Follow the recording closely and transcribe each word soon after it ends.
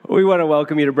We want to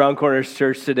welcome you to Brown Corners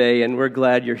Church today, and we're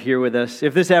glad you're here with us.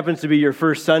 If this happens to be your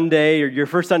first Sunday or your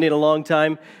first Sunday in a long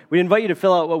time, we invite you to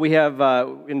fill out what we have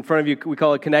in front of you. We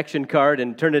call a connection card,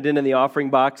 and turn it in the offering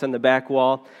box on the back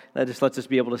wall. That just lets us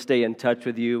be able to stay in touch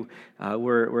with you.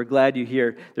 We're glad you're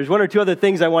here. There's one or two other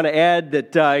things I want to add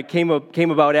that came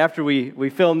about after we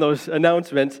filmed those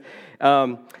announcements.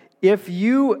 If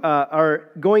you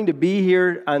are going to be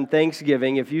here on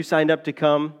Thanksgiving, if you signed up to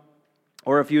come,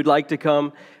 or if you'd like to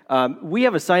come, we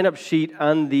have a sign-up sheet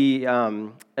on the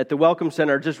at the Welcome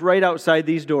Center, just right outside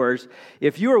these doors.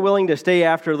 If you are willing to stay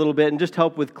after a little bit and just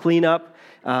help with cleanup,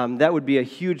 that would be a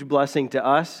huge blessing to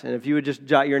us. And if you would just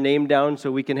jot your name down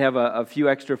so we can have a few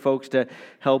extra folks to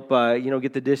help,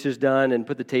 get the dishes done and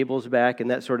put the tables back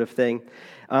and that sort of thing.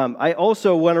 I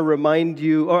also want to remind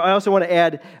you, or I also want to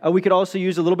add, we could also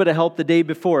use a little bit of help the day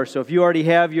before. So if you already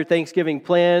have your Thanksgiving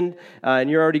planned and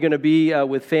you're already going to be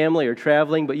with family or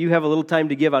traveling, but you have a little time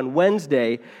to give on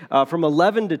Wednesday, from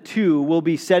 11 to 2, we'll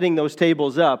be setting those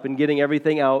tables up and getting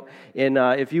everything out. And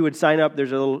if you would sign up,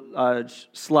 there's a little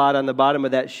slot on the bottom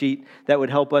of that sheet that would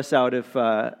help us out if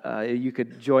you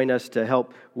could join us to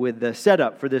help with the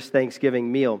setup for this Thanksgiving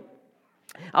meal.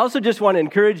 I also just want to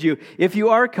encourage you, if you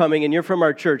are coming and you're from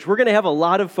our church, we're going to have a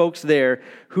lot of folks there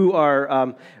who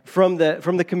are from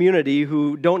the community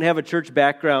who don't have a church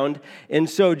background. And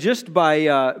so just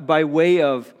by way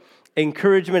of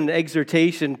encouragement and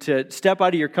exhortation to step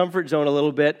out of your comfort zone a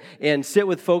little bit and sit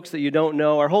with folks that you don't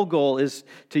know. Our whole goal is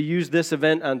to use this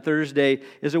event on Thursday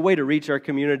as a way to reach our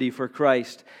community for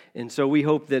Christ. And so we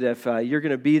hope that if you're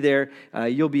going to be there,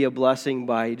 you'll be a blessing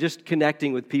by just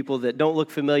connecting with people that don't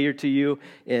look familiar to you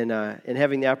and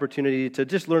having the opportunity to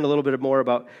just learn a little bit more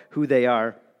about who they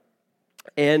are.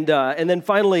 And then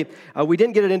finally, we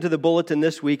didn't get it into the bulletin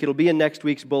this week. It'll be in next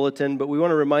week's bulletin, but we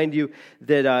want to remind you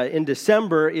that in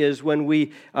December is when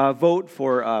we vote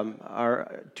for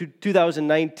our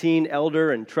 2019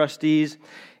 elder and trustees.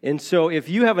 And so if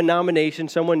you have a nomination,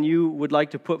 someone you would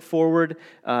like to put forward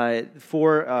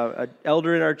for an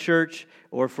elder in our church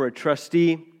or for a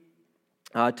trustee,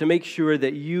 to make sure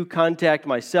that you contact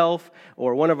myself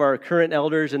or one of our current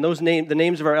elders, and the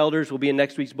names of our elders will be in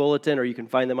next week's bulletin, or you can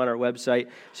find them on our website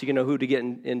so you can know who to get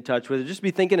in touch with. Just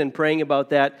be thinking and praying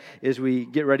about that as we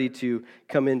get ready to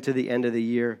come into the end of the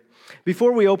year.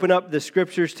 Before we open up the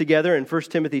scriptures together in 1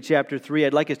 Timothy chapter 3,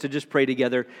 I'd like us to just pray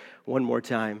together one more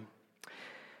time.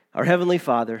 Our Heavenly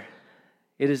Father,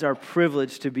 it is our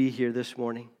privilege to be here this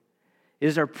morning. It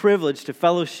is our privilege to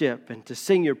fellowship and to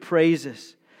sing your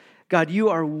praises. God, you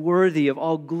are worthy of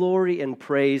all glory and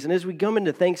praise. And as we come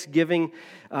into Thanksgiving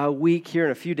week here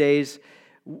in a few days,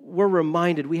 we're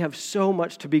reminded we have so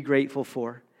much to be grateful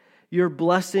for. Your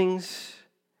blessings,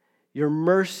 your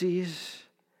mercies,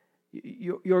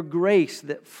 your grace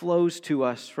that flows to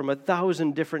us from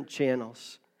 1,000 different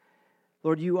channels.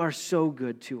 Lord, you are so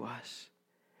good to us.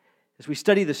 As we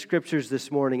study the scriptures this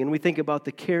morning and we think about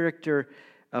the character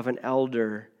of an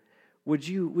elder, would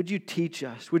you teach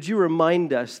us? Would you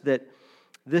remind us that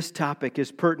this topic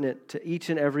is pertinent to each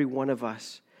and every one of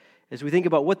us as we think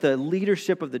about what the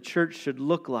leadership of the church should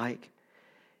look like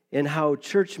and how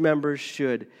church members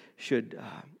should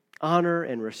honor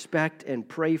and respect and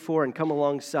pray for and come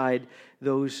alongside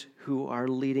those who are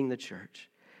leading the church.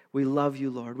 We love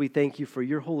you, Lord. We thank you for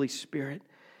your Holy Spirit.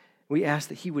 We ask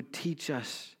that he would teach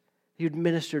us, he would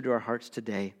minister to our hearts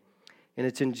today. And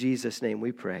it's in Jesus' name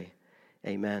we pray.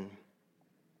 Amen.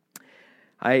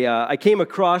 I came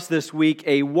across this week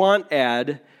a want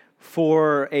ad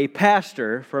for a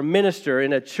pastor, for a minister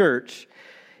in a church,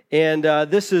 and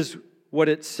this is what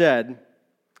it said.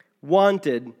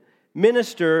 Wanted,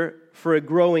 minister for a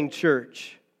growing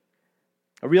church.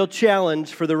 A real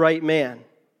challenge for the right man.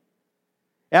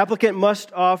 Applicant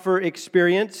must offer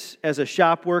experience as a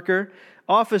shop worker,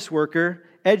 office worker,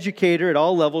 educator at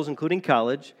all levels, including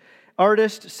college,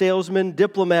 artist, salesman,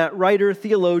 diplomat, writer,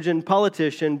 theologian,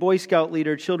 politician, Boy Scout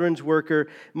leader, children's worker,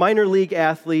 minor league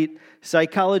athlete,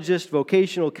 psychologist,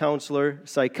 vocational counselor,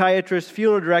 psychiatrist,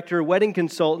 funeral director, wedding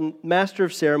consultant, master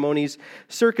of ceremonies,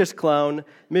 circus clown,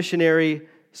 missionary,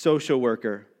 social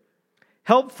worker.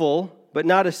 Helpful, but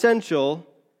not essential,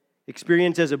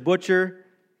 experience as a butcher,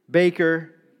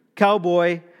 baker,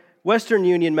 cowboy, Western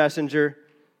Union messenger,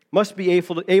 must be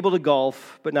able to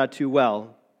golf, but not too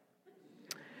well.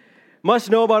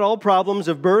 Must know about all problems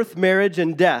of birth, marriage,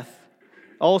 and death.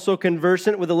 Also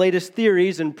conversant with the latest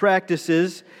theories and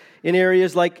practices in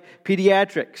areas like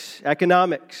pediatrics,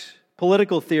 economics,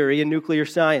 political theory, and nuclear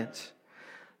science.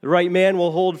 The right man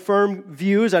will hold firm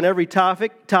views on every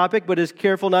topic, but is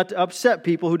careful not to upset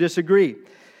people who disagree.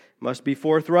 Must be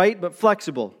forthright but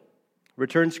flexible.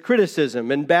 returns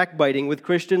criticism and backbiting with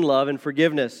Christian love and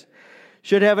forgiveness,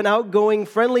 should have an outgoing,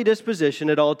 friendly disposition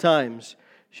at all times,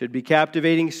 should be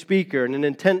captivating speaker and an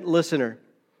intent listener.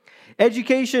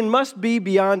 Education must be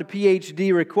beyond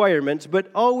PhD requirements, but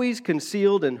always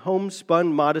concealed in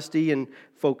homespun modesty and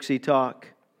folksy talk.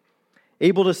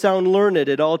 Able to sound learned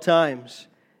at all times,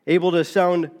 able to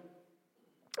sound,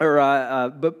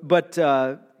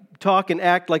 talk and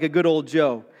act like a good old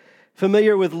Joe.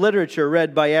 Familiar with literature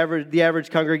read by the average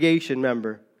congregation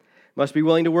member. Must be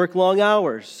willing to work long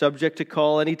hours, subject to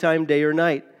call anytime, day or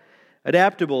night.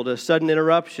 Adaptable to sudden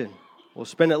interruption. Will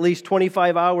spend at least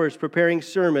 25 hours preparing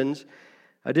sermons,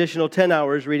 additional 10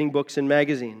 hours reading books and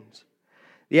magazines.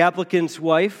 The applicant's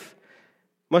wife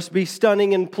must be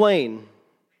stunning and plain.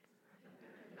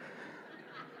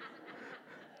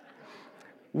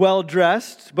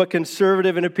 Well-dressed, but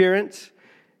conservative in appearance.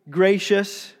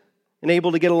 Gracious and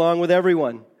able to get along with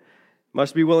everyone.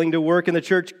 Must be willing to work in the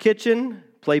church kitchen,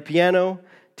 play piano,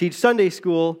 teach Sunday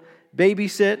school,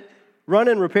 babysit, run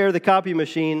and repair the copy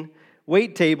machine,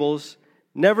 wait tables,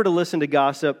 never to listen to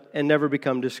gossip, and never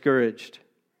become discouraged.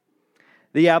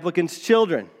 The applicant's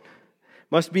children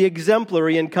must be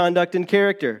exemplary in conduct and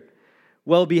character,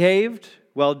 well-behaved,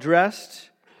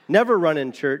 well-dressed, never run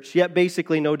in church, yet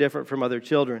basically no different from other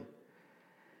children.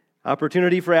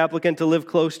 Opportunity for applicant to live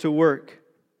close to work.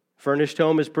 Furnished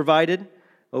home is provided.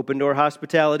 Open door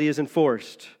hospitality is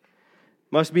enforced.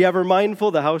 Must be ever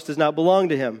mindful the house does not belong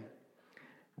to him.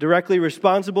 Directly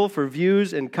responsible for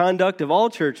views and conduct of all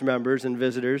church members and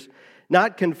visitors,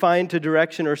 not confined to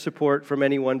direction or support from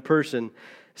any one person.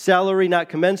 Salary not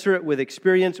commensurate with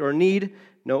experience or need,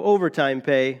 no overtime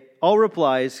pay. All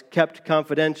replies kept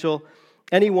confidential.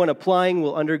 Anyone applying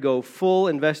will undergo full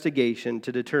investigation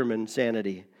to determine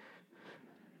sanity.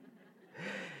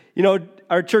 You know,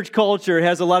 our church culture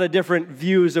has a lot of different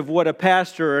views of what a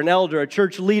pastor or an elder, a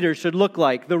church leader should look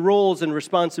like, the roles and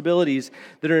responsibilities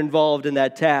that are involved in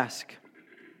that task.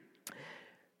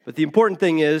 But the important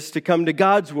thing is to come to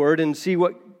God's Word and see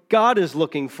what God is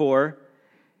looking for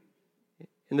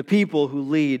in the people who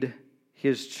lead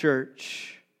His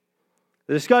church.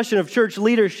 The discussion of church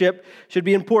leadership should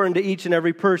be important to each and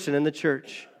every person in the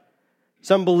church.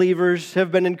 Some believers have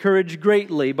been encouraged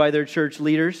greatly by their church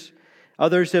leaders.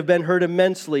 Others have been hurt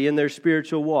immensely in their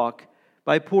spiritual walk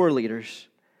by poor leaders.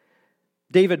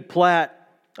 David Platt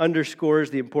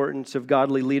underscores the importance of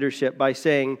godly leadership by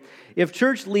saying, if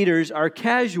church leaders are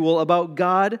casual about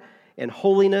God and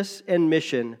holiness and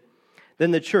mission,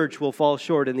 then the church will fall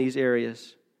short in these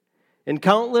areas. And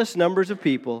countless numbers of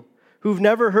people who've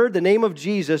never heard the name of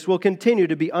Jesus will continue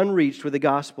to be unreached with the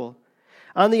gospel.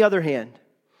 On the other hand,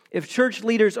 if church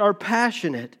leaders are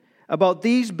passionate about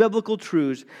these biblical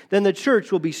truths, then the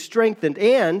church will be strengthened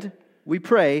and, we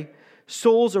pray,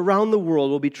 souls around the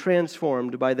world will be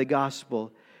transformed by the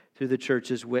gospel through the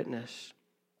church's witness.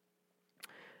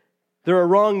 There are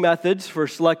wrong methods for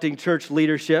selecting church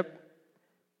leadership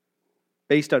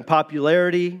based on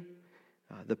popularity,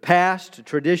 the past,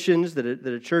 traditions that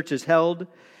a church has held,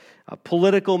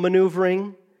 political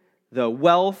maneuvering, the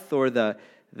wealth or the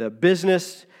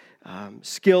business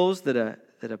skills that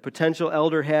a potential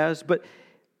elder has. But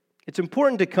it's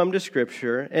important to come to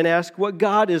Scripture and ask what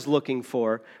God is looking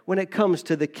for when it comes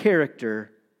to the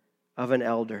character of an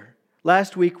elder.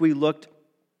 Last week we looked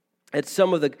at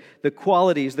some of the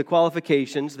qualities, the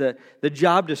qualifications, the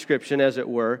job description, as it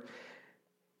were.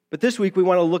 But this week we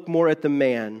want to look more at the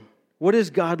man. What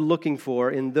is God looking for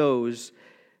in those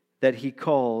that He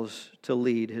calls to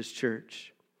lead His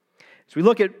church? As we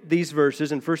look at these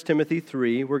verses in 1 Timothy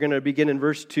 3, we're going to begin in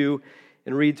verse 2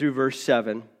 and read through verse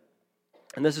 7.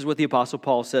 And this is what the Apostle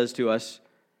Paul says to us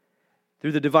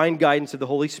through the divine guidance of the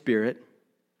Holy Spirit.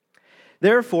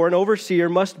 Therefore, an overseer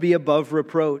must be above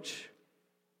reproach,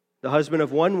 the husband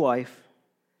of one wife,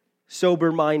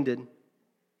 sober-minded,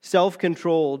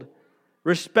 self-controlled,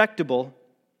 respectable,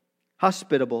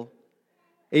 hospitable,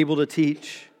 able to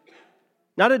teach,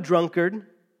 not a drunkard,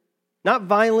 not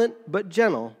violent but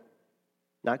gentle,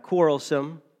 not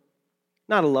quarrelsome,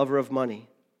 not a lover of money.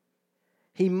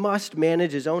 He must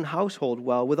manage his own household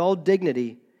well, with all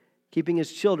dignity, keeping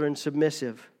his children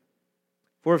submissive.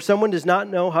 For if someone does not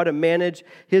know how to manage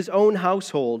his own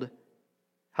household,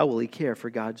 how will he care for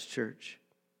God's church?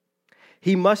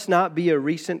 He must not be a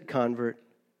recent convert,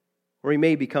 or he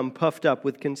may become puffed up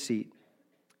with conceit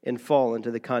and fall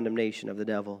into the condemnation of the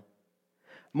devil.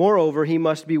 Moreover, he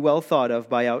must be well thought of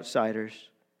by outsiders,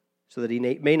 so that he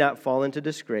may not fall into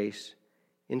disgrace,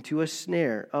 into a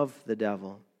snare of the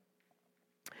devil.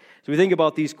 So we think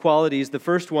about these qualities. The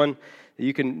first one that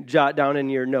you can jot down in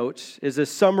your notes is a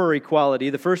summary quality.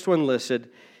 The first one listed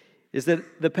is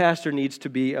that the pastor needs to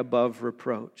be above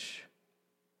reproach.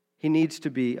 He needs to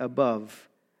be above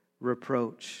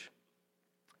reproach.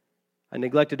 I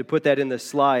neglected to put that in the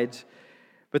slides,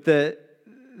 but the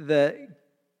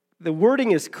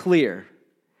wording is clear.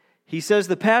 He says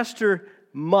the pastor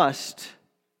must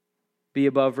be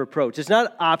above reproach. It's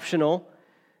not optional.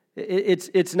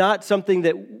 It's not something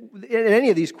that, any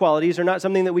of these qualities are not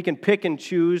something that we can pick and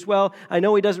choose. Well, I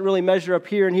know he doesn't really measure up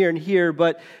here and here and here,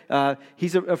 but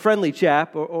he's a friendly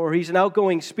chap, or he's an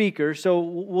outgoing speaker, so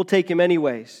we'll take him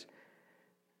anyways.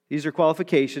 These are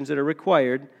qualifications that are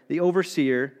required. The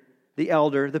overseer, the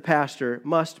elder, the pastor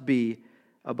must be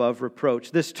above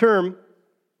reproach. This term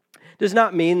does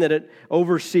not mean that an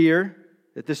overseer,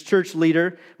 that this church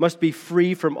leader must be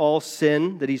free from all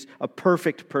sin, that he's a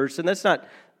perfect person. That's not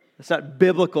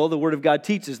biblical. The Word of God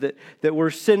teaches that we're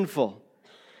sinful.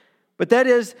 But that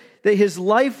is that his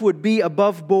life would be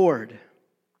above board.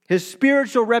 His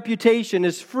spiritual reputation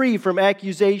is free from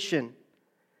accusation.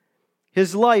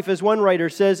 His life, as one writer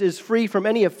says, is free from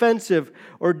any offensive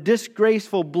or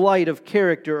disgraceful blight of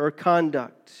character or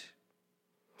conduct.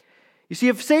 You see,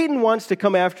 if Satan wants to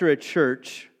come after a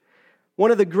church,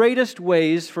 one of the greatest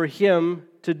ways for him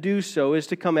to do so is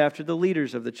to come after the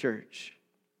leaders of the church.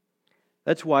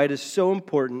 That's why it is so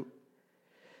important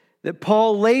that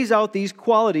Paul lays out these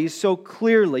qualities so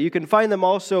clearly. You can find them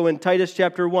also in Titus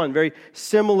chapter 1, very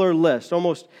similar list,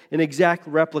 almost an exact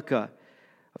replica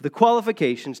of the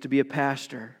qualifications to be a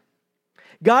pastor.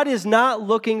 God is not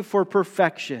looking for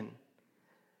perfection,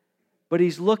 but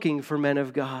He's looking for men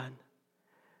of God,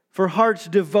 for hearts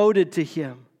devoted to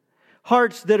Him,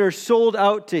 hearts that are sold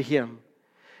out to Him,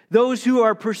 those who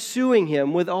are pursuing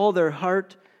Him with all their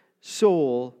heart,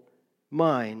 soul,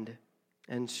 mind,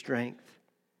 and strength.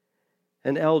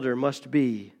 An elder must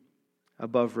be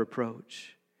above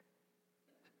reproach.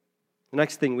 The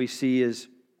next thing we see is,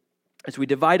 as we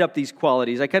divide up these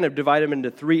qualities, I kind of divide them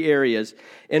into three areas.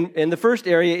 And the first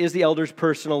area is the elder's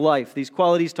personal life. These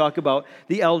qualities talk about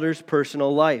the elder's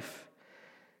personal life.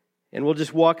 And we'll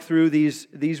just walk through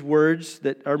these words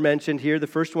that are mentioned here. The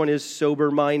first one is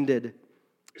sober-minded.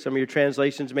 Some of your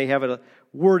translations may have it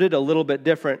worded a little bit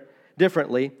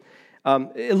differently.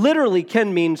 It literally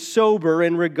can mean sober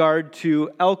in regard to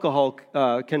alcohol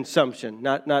consumption,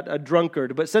 not a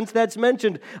drunkard. But since that's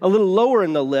mentioned a little lower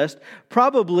in the list,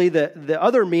 probably the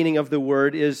other meaning of the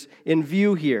word is in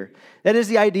view here. That is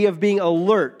the idea of being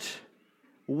alert,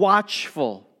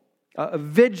 watchful,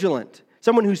 vigilant,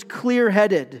 someone who's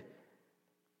clear-headed.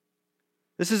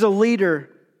 This is a leader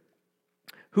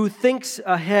who thinks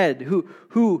ahead,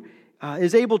 who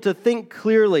is able to think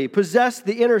clearly, possess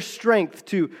the inner strength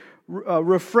to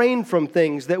refrain from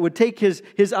things that would take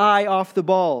his eye off the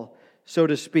ball, so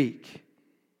to speak.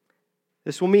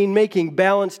 This will mean making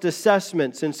balanced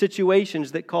assessments in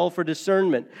situations that call for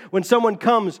discernment. When someone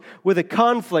comes with a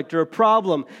conflict or a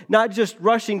problem, not just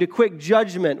rushing to quick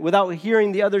judgment without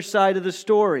hearing the other side of the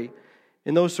story,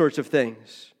 and those sorts of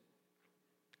things.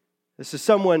 This is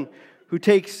someone who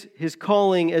takes his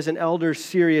calling as an elder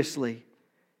seriously,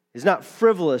 is not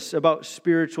frivolous about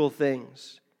spiritual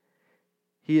things.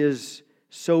 He is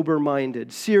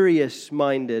sober-minded,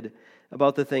 serious-minded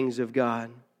about the things of God.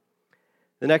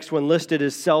 The next one listed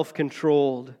is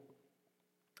self-controlled.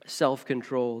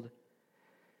 Self-controlled.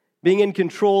 Being in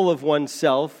control of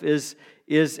oneself is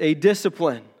a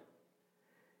discipline.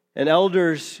 And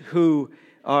elders who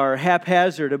are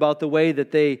haphazard about the way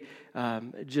that they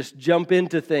just jump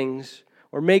into things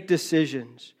or make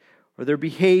decisions, or their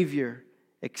behavior,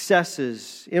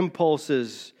 excesses,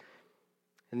 impulses,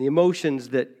 and the emotions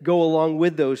that go along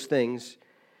with those things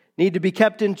need to be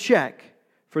kept in check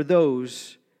for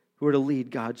those who are to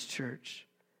lead God's church.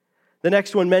 The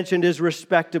next one mentioned is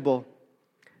respectable.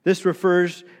 This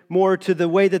refers more to the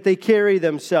way that they carry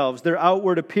themselves, their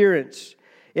outward appearance.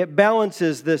 It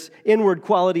balances this inward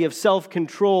quality of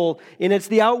self-control, and it's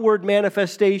the outward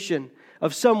manifestation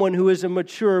of someone who is a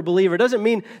mature believer. It doesn't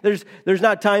mean there's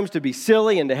not times to be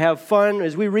silly and to have fun.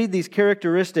 As we read these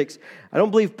characteristics, I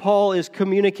don't believe Paul is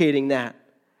communicating that.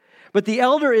 But the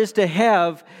elder is to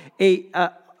have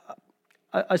a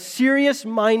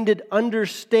serious-minded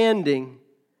understanding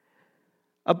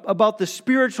about the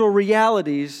spiritual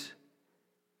realities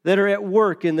that are at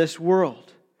work in this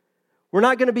world. We're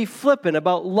not going to be flippant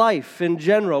about life in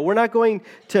general. We're not going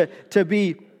to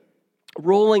be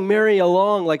rolling merry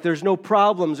along like there's no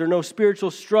problems or no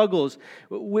spiritual struggles.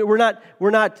 We're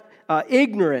not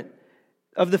ignorant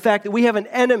of the fact that we have an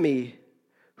enemy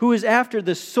who is after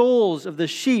the souls of the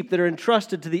sheep that are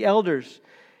entrusted to the elders.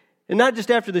 And not just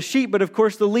after the sheep, but of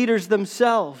course the leaders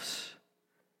themselves.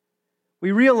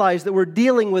 We realize that we're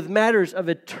dealing with matters of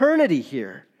eternity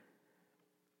here.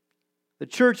 The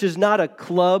church is not a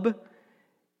club.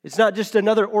 It's not just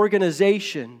another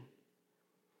organization.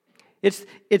 It's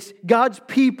God's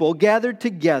people gathered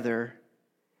together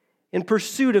in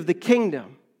pursuit of the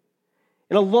kingdom,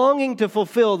 in a longing to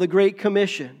fulfill the Great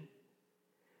Commission.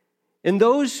 And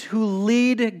those who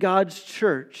lead God's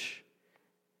church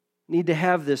need to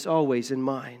have this always in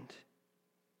mind.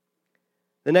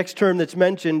 The next term that's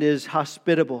mentioned is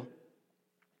hospitable.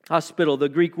 Hospitable, the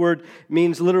Greek word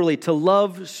means literally to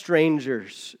love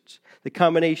strangers. It's the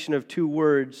combination of two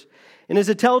words. And is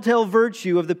a telltale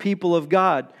virtue of the people of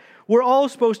God. We're all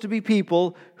supposed to be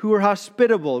people who are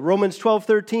hospitable. Romans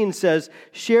 12:13 says,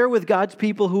 share with God's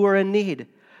people who are in need.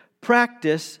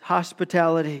 Practice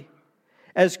hospitality.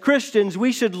 As Christians,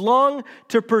 we should long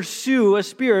to pursue a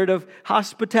spirit of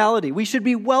hospitality. We should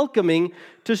be welcoming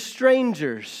to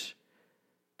strangers,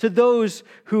 to those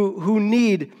who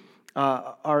need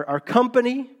our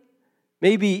company,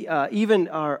 maybe even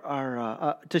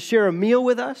to share a meal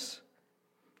with us.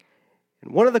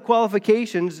 And one of the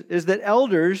qualifications is that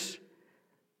elders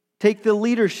take the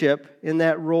leadership in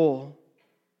that role.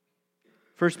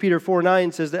 1 Peter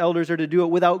 4:9 says the elders are to do it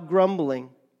without grumbling.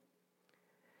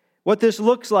 What this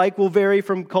looks like will vary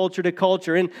from culture to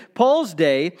culture. In Paul's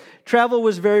day, travel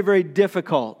was very, very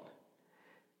difficult.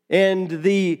 And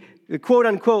the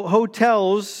quote-unquote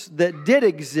hotels that did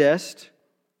exist,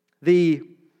 the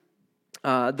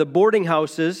boarding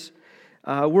houses,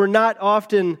 were not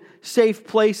often safe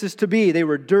places to be. They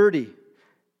were dirty.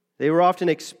 They were often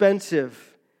expensive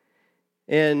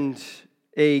and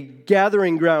a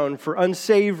gathering ground for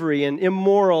unsavory and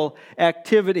immoral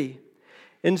activity.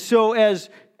 And so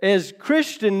as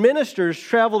Christian ministers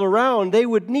traveled around, they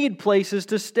would need places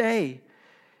to stay.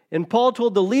 And Paul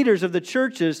told the leaders of the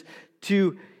churches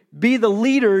to be the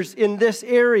leaders in this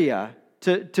area,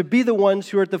 to be the ones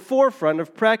who are at the forefront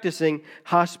of practicing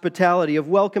hospitality, of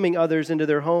welcoming others into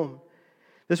their home.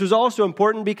 This was also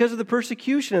important because of the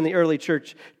persecution in the early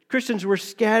church. Christians were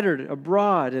scattered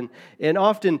abroad and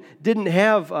often didn't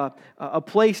have a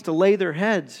place to lay their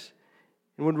heads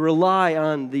and would rely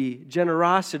on the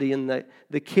generosity and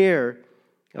the care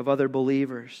of other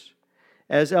believers.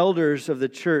 As elders of the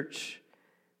church,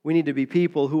 we need to be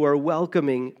people who are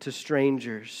welcoming to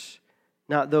strangers,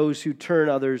 not those who turn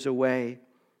others away,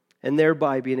 and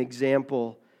thereby be an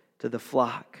example to the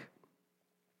flock.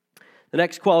 The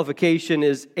next qualification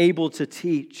is able to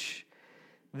teach.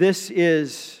 This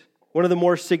is one of the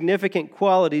more significant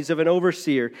qualities of an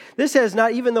overseer. This has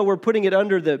not, even though we're putting it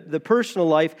under the personal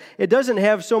life, it doesn't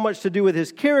have so much to do with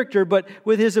his character, but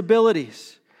with his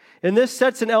abilities. And this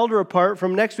sets an elder apart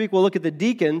from next week. We'll look at the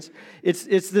deacons. It's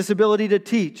this ability to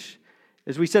teach.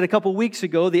 As we said a couple weeks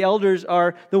ago, the elders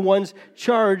are the ones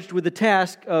charged with the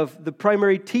task of the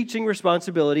primary teaching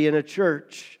responsibility in a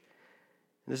church.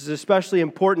 This is especially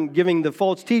important given the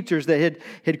false teachers that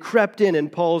had crept in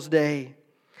Paul's day.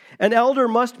 An elder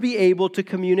must be able to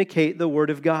communicate the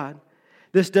Word of God.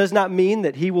 This does not mean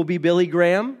that he will be Billy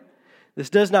Graham. This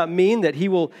does not mean that he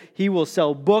will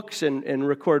sell books and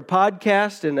record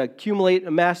podcasts and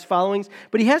accumulate mass followings,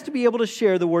 but he has to be able to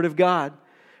share the Word of God.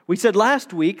 We said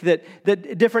last week that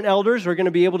different elders are going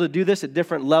to be able to do this at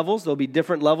different levels. There'll be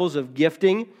different levels of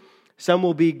gifting. Some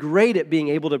will be great at being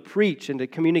able to preach and to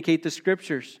communicate the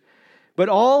Scriptures. But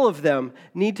all of them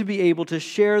need to be able to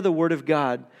share the Word of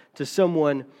God to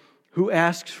someone who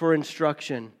asks for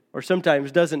instruction, or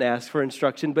sometimes doesn't ask for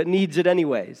instruction, but needs it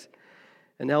anyways.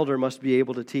 An elder must be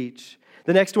able to teach.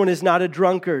 The next one is not a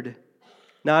drunkard.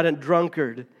 Not a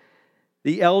drunkard.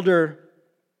 The elder,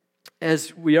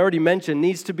 as we already mentioned,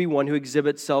 needs to be one who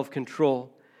exhibits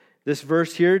self-control. This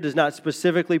verse here does not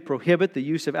specifically prohibit the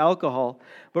use of alcohol,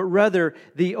 but rather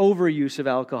the overuse of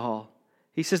alcohol.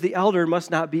 He says the elder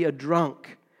must not be a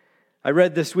drunk. I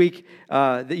read this week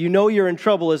that you know you're in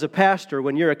trouble as a pastor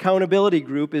when your accountability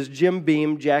group is Jim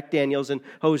Beam, Jack Daniels, and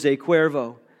Jose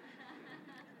Cuervo.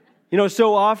 You know,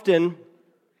 so often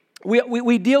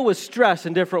we deal with stress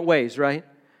in different ways, right?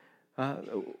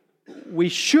 We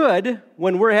should,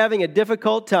 when we're having a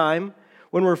difficult time,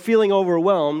 when we're feeling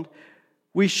overwhelmed,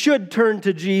 we should turn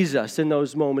to Jesus in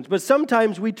those moments. But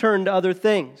sometimes we turn to other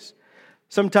things.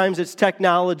 Sometimes it's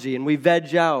technology and we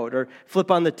veg out or flip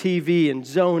on the TV and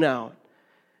zone out.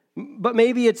 But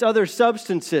maybe it's other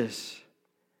substances.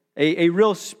 A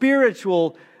real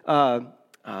spiritual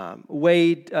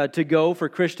way to go for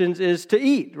Christians is to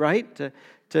eat, right?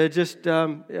 To just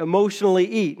emotionally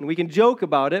eat. And we can joke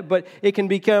about it, but it can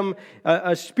become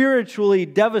a spiritually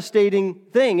devastating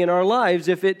thing in our lives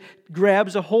if it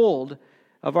grabs a hold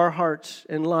of our hearts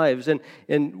and lives.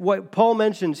 And what Paul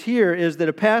mentions here is that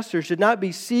a pastor should not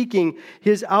be seeking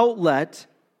his outlet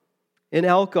in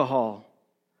alcohol.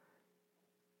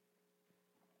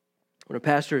 When a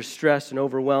pastor is stressed and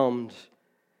overwhelmed,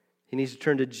 he needs to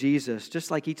turn to Jesus, just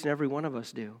like each and every one of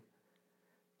us do.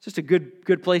 It's just a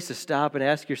good place to stop and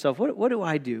ask yourself, what do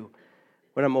I do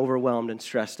when I'm overwhelmed and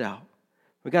stressed out?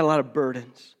 We've got a lot of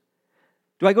burdens.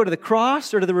 Do I go to the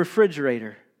cross or to the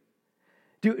refrigerator?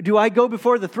 Do I go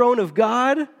before the throne of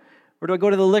God or do I go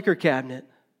to the liquor cabinet?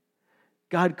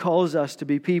 God calls us to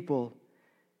be people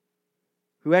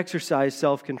who exercise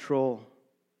self-control.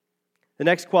 The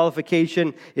next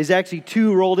qualification is actually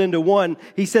two rolled into one.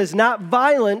 He says, not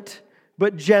violent,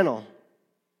 but gentle.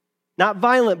 Not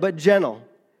violent, but gentle.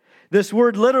 This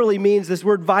word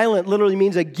violent literally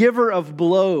means a giver of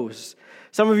blows.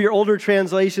 Some of your older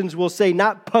translations will say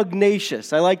not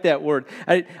pugnacious. I like that word.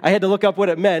 I had to look up what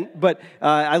it meant, but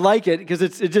I like it because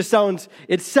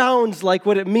it sounds like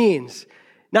what it means.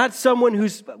 Not someone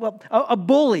who's a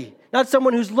bully. Not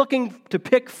someone who's looking to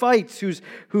pick fights, who's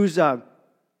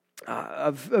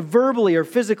verbally or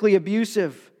physically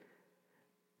abusive.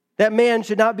 That man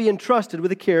should not be entrusted with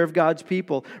the care of God's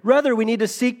people. Rather, we need to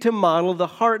seek to model the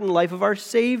heart and life of our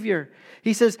Savior.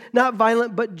 He says, not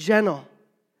violent, but gentle.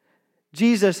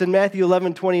 Jesus in Matthew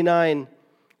 11:29,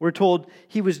 we're told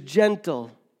he was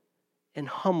gentle and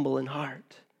humble in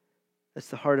heart. That's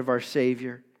the heart of our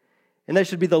Savior. And that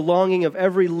should be the longing of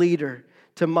every leader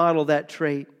to model that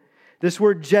trait. This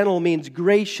word gentle means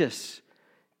gracious,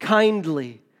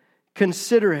 kindly,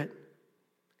 considerate.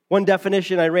 One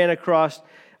definition I ran across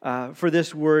for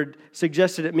this word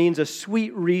suggested it means a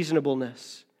sweet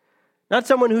reasonableness. Not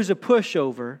someone who's a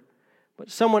pushover,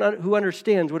 but someone who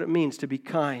understands what it means to be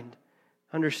kind,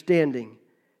 understanding,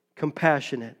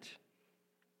 compassionate.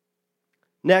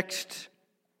 Next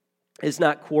is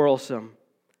not quarrelsome.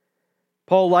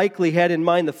 Paul likely had in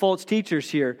mind the false teachers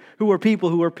here, who were people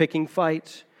who were picking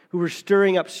fights, who were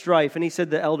stirring up strife, and he said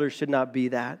the elders should not be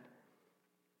that.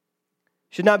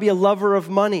 Should not be a lover of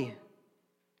money.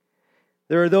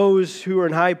 There are those who are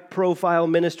in high-profile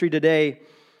ministry today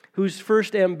whose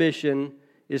first ambition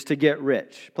is to get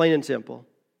rich, plain and simple.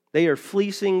 They are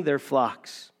fleecing their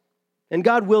flocks, and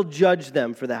God will judge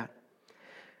them for that.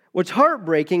 What's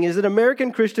heartbreaking is that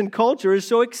American Christian culture is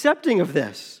so accepting of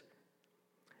this.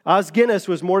 Os Guinness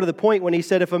was more to the point when he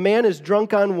said, if a man is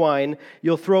drunk on wine,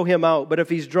 you'll throw him out, but if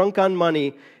he's drunk on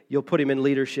money, you'll put him in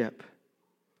leadership.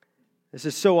 This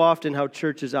is so often how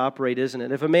churches operate, isn't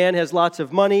it? If a man has lots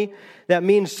of money, that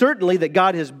means certainly that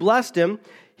God has blessed him.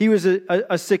 He was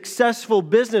a successful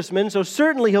businessman, so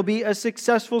certainly he'll be a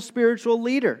successful spiritual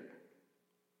leader.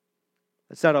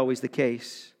 That's not always the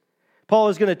case. Paul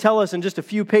is going to tell us in just a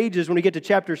few pages when we get to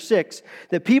chapter 6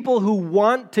 that people who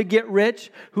want to get rich,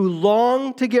 who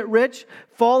long to get rich,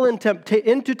 fall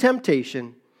into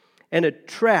temptation and a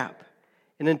trap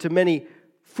and into many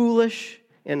foolish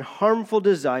and harmful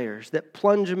desires that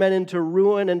plunge men into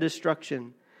ruin and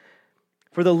destruction.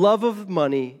 For the love of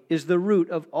money is the root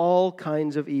of all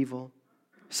kinds of evil.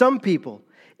 Some people,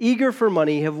 eager for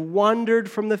money, have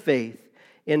wandered from the faith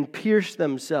and pierced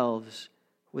themselves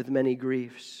with many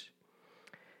griefs.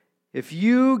 If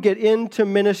you get into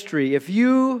ministry, if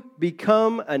you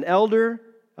become an elder,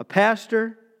 a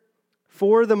pastor,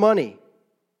 for the money,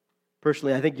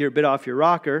 personally, I think you're a bit off your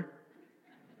rocker.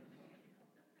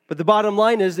 But the bottom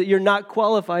line is that you're not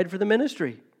qualified for the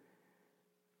ministry.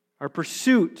 Our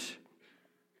pursuit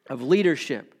of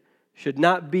leadership should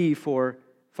not be for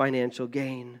financial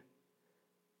gain.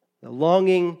 The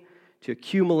longing to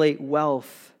accumulate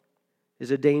wealth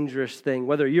is a dangerous thing,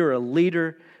 whether you're a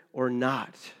leader or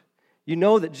not. You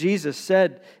know that Jesus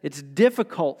said it's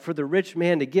difficult for the rich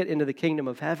man to get into the kingdom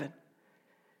of heaven.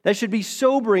 That should be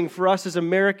sobering for us as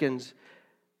Americans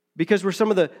because we're some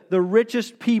of the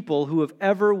richest people who have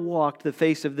ever walked the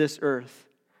face of this earth.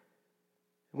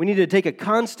 We need to take a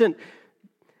constant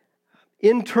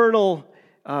internal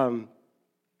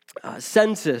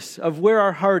census of where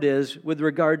our heart is with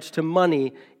regards to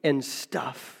money and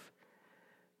stuff.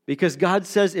 Because God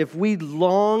says if we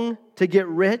long to get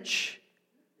rich,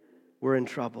 we're in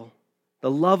trouble. The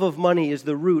love of money is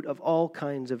the root of all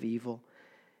kinds of evil.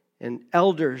 And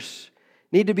elders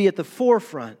need to be at the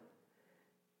forefront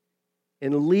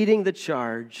in leading the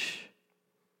charge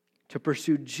to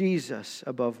pursue Jesus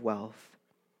above wealth.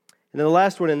 And then the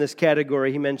last one in this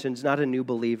category he mentions, not a new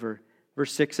believer.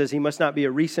 Verse 6 says he must not be a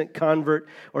recent convert,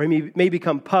 or he may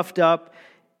become puffed up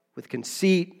with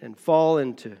conceit and fall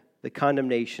into the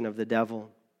condemnation of the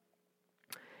devil.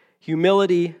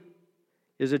 Humility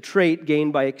is a trait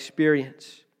gained by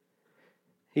experience.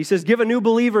 He says, give a new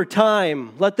believer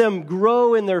time. Let them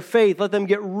grow in their faith. Let them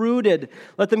get rooted.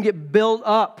 Let them get built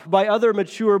up by other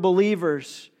mature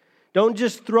believers Don't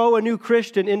just throw a new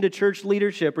Christian into church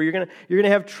leadership or you're going to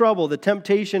have trouble. The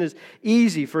temptation is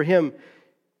easy for him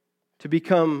to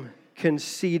become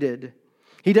conceited.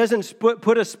 He doesn't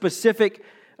put a specific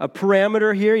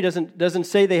parameter here. He doesn't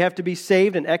say they have to be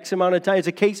saved in X amount of time. It's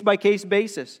a case-by-case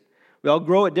basis. We all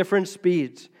grow at different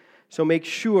speeds. So make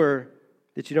sure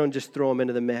that you don't just throw them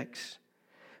into the mix.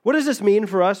 What does this mean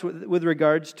for us with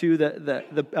regards to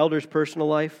the elder's personal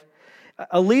life?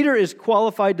 A leader is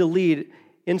qualified to lead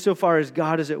insofar as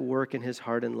God is at work in his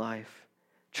heart and life.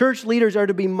 Church leaders are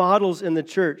to be models in the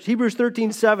church. Hebrews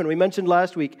 13:7, we mentioned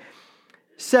last week,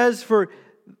 says for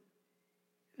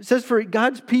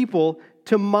God's people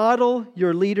to model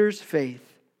your leader's faith.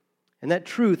 And that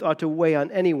truth ought to weigh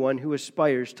on anyone who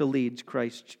aspires to lead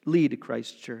Christ's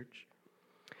church.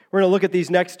 We're going to look at these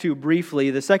next two briefly.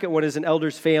 The second one is an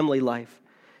elder's family life.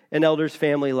 An elder's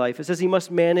family life. It says he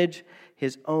must manage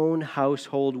his own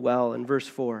household well, in verse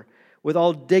 4, with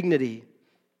all dignity,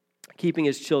 keeping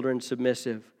his children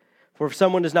submissive. For if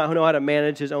someone does not know how to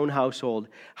manage his own household,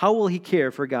 how will he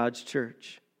care for God's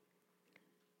church?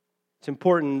 It's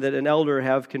important that an elder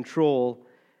have control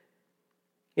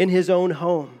in his own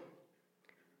home.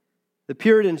 The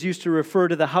Puritans used to refer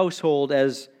to the household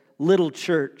as little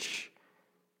church.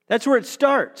 That's where it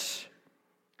starts.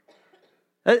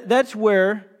 That's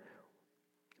where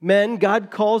men,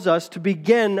 God calls us to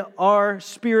begin our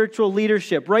spiritual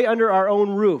leadership, right under our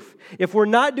own roof. If we're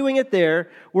not doing it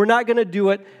there, we're not going to do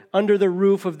it under the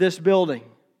roof of this building.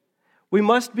 We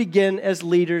must begin as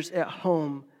leaders at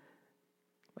home,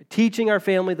 by teaching our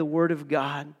family the Word of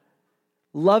God,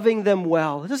 loving them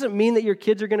well. It doesn't mean that your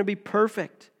kids are going to be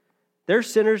perfect. They're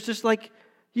sinners just like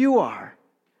you are.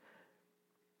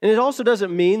 And it also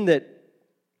doesn't mean that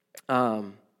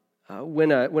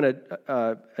when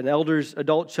an elder's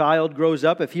adult child grows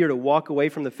up, if he were to walk away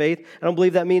from the faith, I don't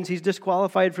believe that means he's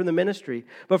disqualified from the ministry.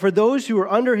 But for those who are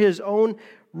under his own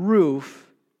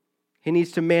roof, he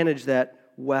needs to manage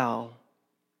that well.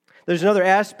 There's another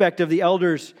aspect of the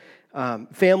elder's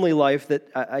family life that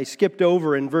I skipped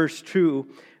over in verse 2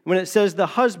 when it says the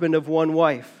husband of one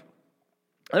wife.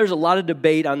 There's a lot of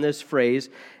debate on this phrase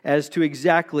as to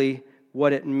exactly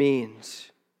what it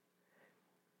means.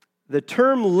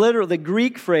 The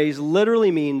Greek phrase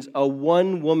literally means a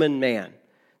one-woman man.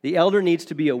 The elder needs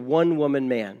to be a one-woman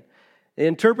man. The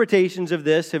interpretations of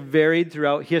this have varied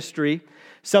throughout history.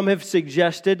 Some have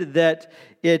suggested that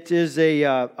it is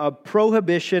a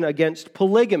prohibition against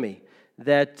polygamy,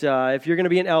 that if you're going to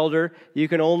be an elder, you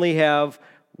can only have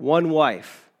one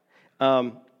wife.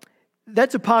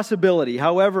 That's a possibility.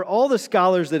 However, all the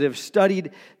scholars that have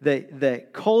studied the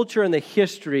culture and the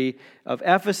history of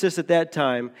Ephesus at that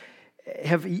time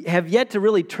have yet to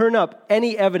really turn up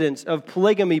any evidence of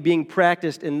polygamy being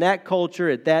practiced in that culture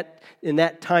in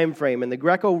that time frame. In the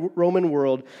Greco-Roman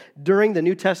world, during the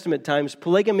New Testament times,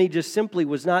 polygamy just simply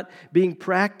was not being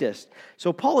practiced.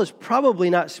 So Paul is probably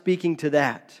not speaking to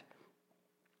that.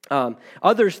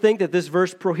 Others think that this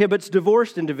verse prohibits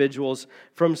divorced individuals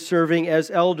from serving as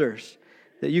elders,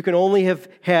 that you can only have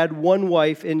had one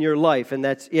wife in your life, and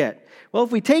that's it. Well,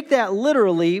 if we take that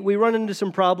literally, we run into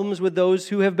some problems with those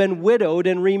who have been widowed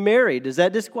and remarried. Does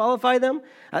that disqualify them?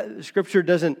 Scripture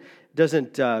doesn't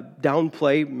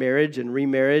downplay marriage and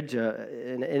remarriage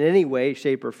in any way,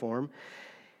 shape, or form.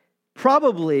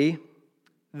 Probably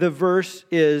the verse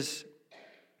is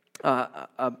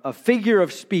a figure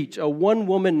of speech, a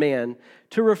one-woman man,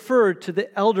 to refer to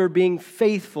the elder being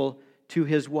faithful to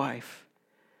his wife.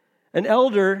 An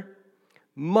elder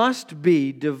must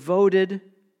be devoted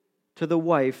to the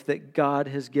wife that God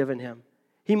has given him.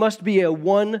 He must be a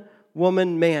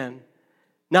one-woman man,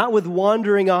 not with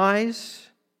wandering eyes,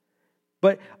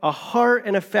 but a heart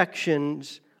and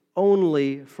affections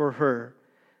only for her.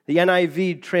 The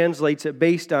NIV translates it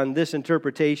based on this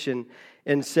interpretation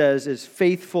and says, is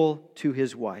faithful to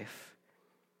his wife.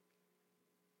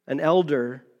 An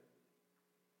elder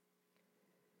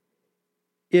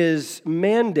is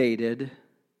mandated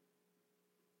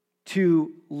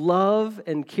to love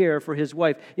and care for his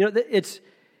wife. You know,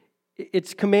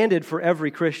 it's commanded for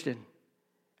every Christian.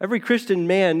 Every Christian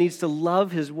man needs to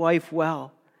love his wife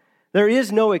well. There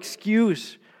is no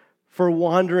excuse for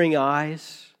wandering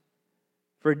eyes,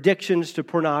 for addictions to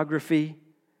pornography.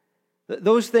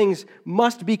 Those things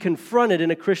must be confronted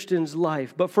in a Christian's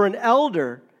life. But for an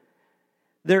elder,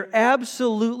 they're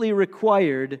absolutely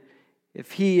required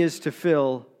if he is to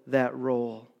fill that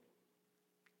role.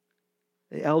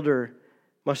 The elder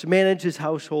must manage his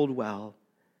household well,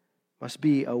 must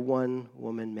be a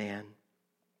one-woman man.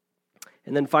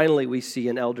 And then finally, we see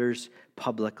an elder's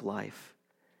public life.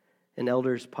 An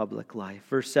elder's public life.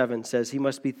 Verse 7 says, he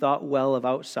must be thought well of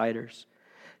outsiders,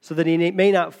 so that he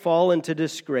may not fall into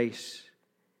disgrace,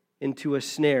 into a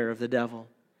snare of the devil.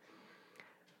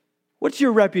 What's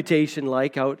your reputation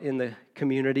like out in the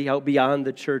community, out beyond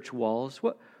the church walls?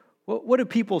 What do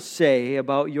people say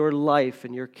about your life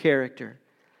and your character?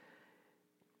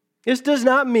 This does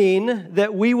not mean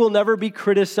that we will never be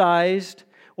criticized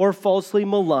or falsely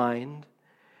maligned,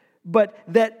 but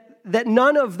that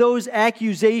none of those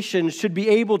accusations should be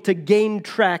able to gain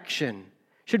traction,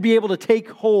 should be able to take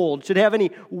hold, should have any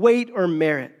weight or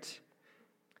merit.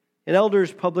 An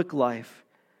elder's public life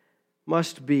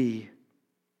must be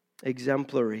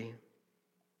exemplary.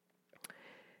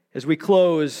 As we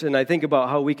close, and I think about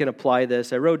how we can apply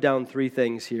this, I wrote down 3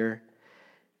 things here.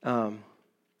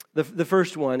 The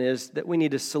first one is that we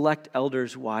need to select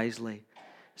elders wisely.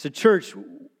 So church,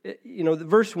 the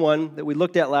verse 1 that we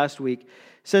looked at last week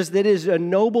says that it is a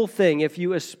noble thing if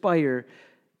you aspire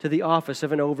to the office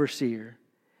of an overseer.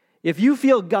 If you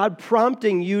feel God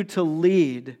prompting you to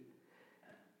lead,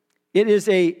 it is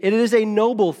a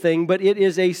noble thing, but it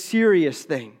is a serious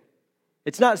thing.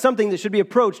 It's not something that should be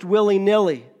approached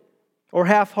willy-nilly or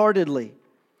half-heartedly.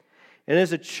 And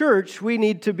as a church, we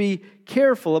need to be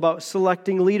careful about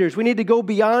selecting leaders. We need to go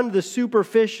beyond the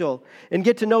superficial and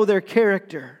get to know their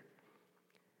character.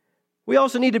 We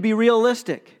also need to be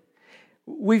realistic.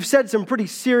 We've said some pretty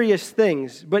serious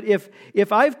things, but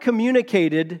if I've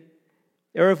communicated,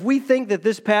 or if we think that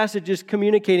this passage is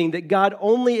communicating that God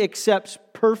only accepts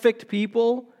perfect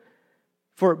people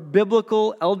for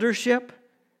biblical eldership,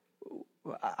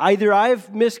 either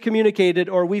I've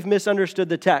miscommunicated or we've misunderstood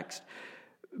the text.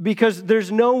 Because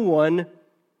there's no one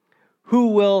who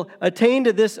will attain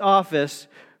to this office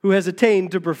who has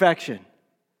attained to perfection.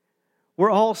 We're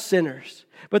all sinners.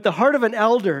 But the heart of an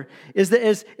elder is that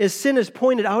as sin is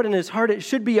pointed out in his heart, it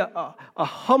should be a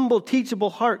humble, teachable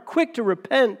heart, quick to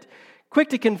repent, quick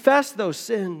to confess those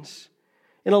sins,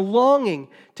 and a longing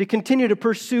to continue to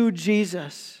pursue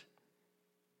Jesus.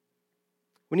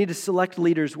 We need to select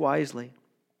leaders wisely.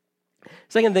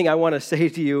 Second thing I want to say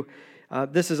to you,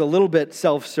 this is a little bit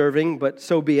self-serving, but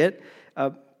so be it.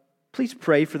 Please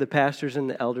pray for the pastors and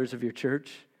the elders of your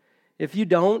church. If you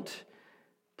don't,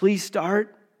 please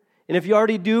start. And if you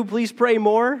already do, please pray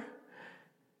more.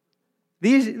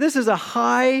 This is a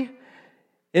high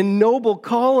and noble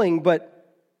calling, but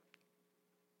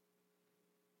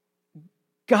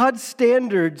God's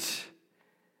standards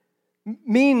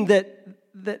mean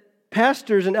that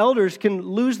pastors and elders can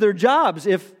lose their jobs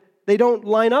if they don't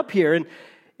line up here.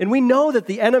 And we know that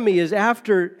the enemy is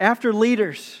after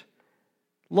leaders,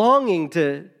 longing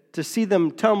to see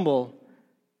them tumble.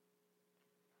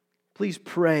 Please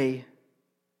pray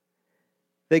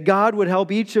that God would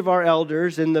help each of our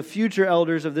elders and the future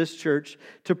elders of this church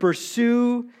to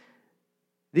pursue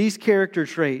these character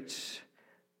traits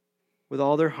with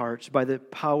all their hearts by the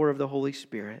power of the Holy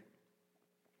Spirit.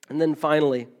 And then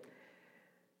finally,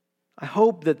 I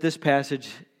hope that this passage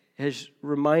has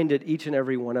reminded each and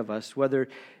every one of us, whether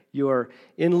you're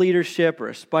in leadership or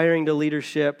aspiring to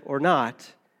leadership or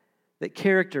not, that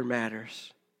character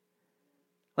matters.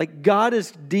 Like God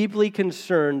is deeply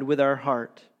concerned with our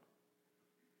heart.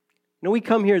 You know, we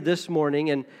come here this morning,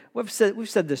 and we've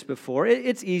said this before,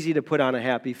 it's easy to put on a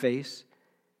happy face.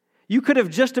 You could have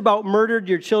just about murdered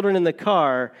your children in the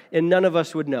car, and none of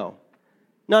us would know.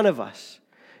 None of us.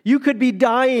 You could be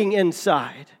dying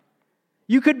inside.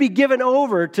 You could be given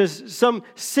over to some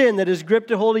sin that has gripped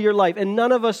a hold of your life, and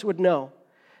none of us would know.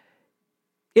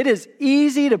 It is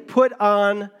easy to put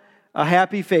on a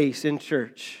happy face in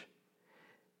church.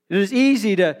 It is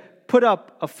easy to put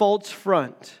up a false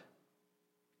front.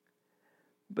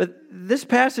 But this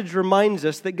passage reminds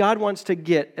us that God wants to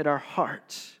get at our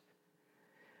hearts.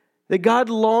 That God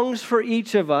longs for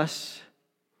each of us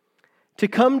to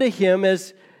come to Him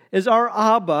as our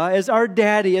Abba, as our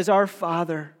Daddy, as our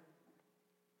Father.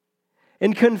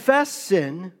 And confess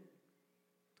sin.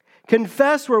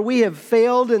 Confess where we have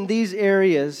failed in these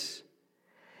areas.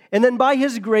 And then by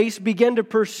His grace begin to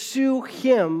pursue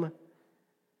Him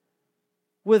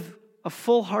with a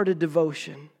full-hearted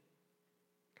devotion.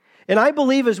 And I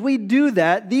believe as we do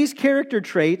that, these character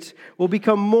traits will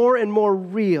become more and more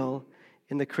real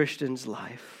in the Christian's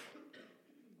life.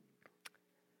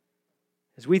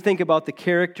 As we think about the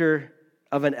character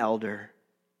of an elder,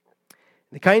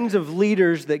 the kinds of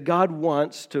leaders that God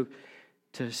wants to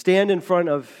stand in front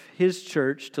of His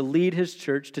church, to lead His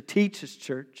church, to teach His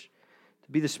church,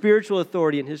 to be the spiritual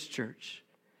authority in His church,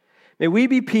 may we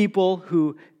be people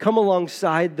who come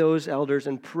alongside those elders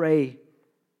and pray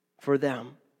for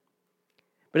them.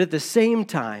 But at the same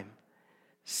time,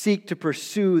 seek to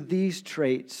pursue these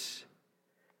traits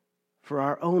for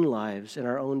our own lives and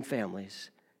our own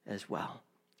families as well.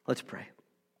 Let's pray.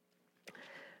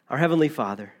 Our Heavenly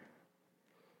Father,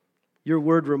 your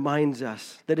word reminds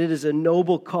us that it is a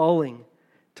noble calling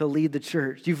to lead the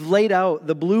church. You've laid out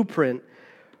the blueprint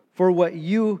for what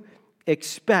you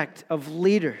expect of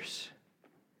leaders.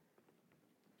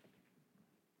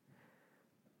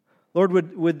 Lord,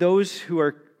 would those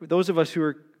of us who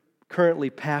are currently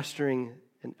pastoring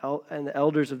and the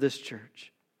elders of this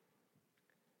church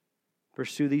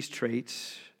pursue these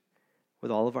traits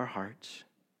with all of our hearts?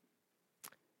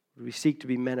 Would we seek to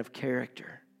be men of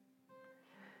character?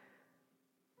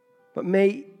 But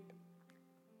may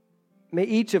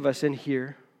each of us in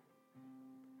here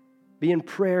be in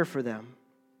prayer for them.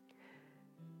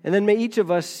 And then may each of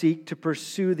us seek to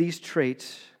pursue these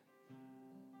traits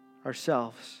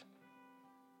ourselves.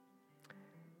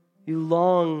 You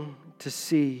long to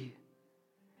see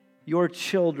your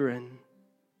children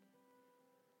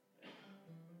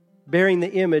bearing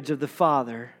the image of the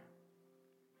Father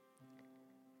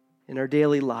in our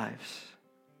daily lives.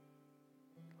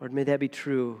 Lord, may that be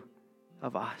true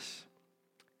of us.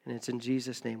 And it's in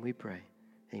Jesus' name we pray.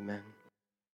 Amen.